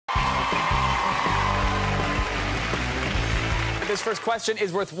This first question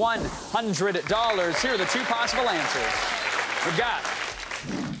is worth $100. Here are the two possible answers. We've got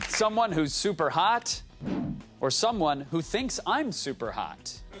someone who's super hot or someone who thinks I'm super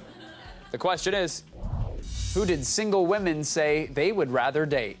hot. The question is, who did single women say they would rather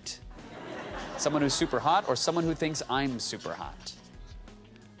date? Someone who's super hot or someone who thinks I'm super hot?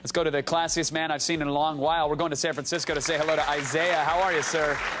 Let's go to the classiest man I've seen in a long while. We're going to San Francisco to say hello to Isaiah. How are you,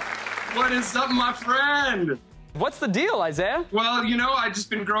 sir? What is up, my friend? What's the deal, Isaiah? Well, you know, I've just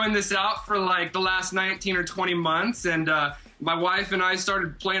been growing this out for like the last 19 or 20 months, and my wife and I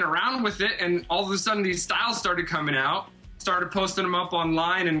started playing around with it, and all of a sudden these styles started coming out, started posting them up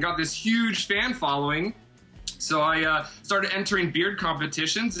online, and got this huge fan following. So I started entering beard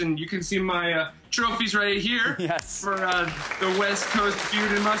competitions, and you can see my trophies right here. Yes. For the West Coast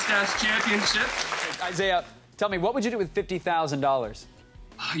Beard and Mustache Championship. Isaiah, tell me, what would you do with $50,000?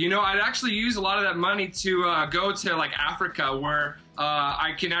 You know, I'd actually use a lot of that money to go to like Africa, where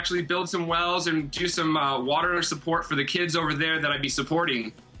I can actually build some wells and do some water support for the kids over there that I'd be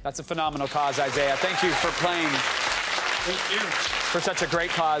supporting. That's a phenomenal cause, Isaiah. Thank you for playing. Thank you. For such a great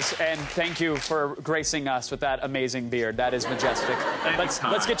cause, and thank you for gracing us with that amazing beard. That is majestic.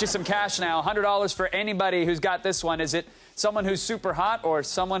 Let's get you some cash now. $100 for anybody who's got this one. Is it someone who's super hot or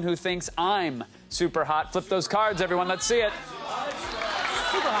someone who thinks I'm super hot? Flip those cards, everyone. Let's see it.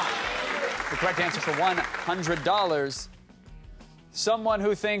 Super hot. The correct answer for $100. Someone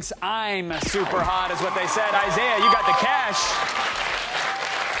who thinks I'm super hot is what they said. Isaiah, you got the cash.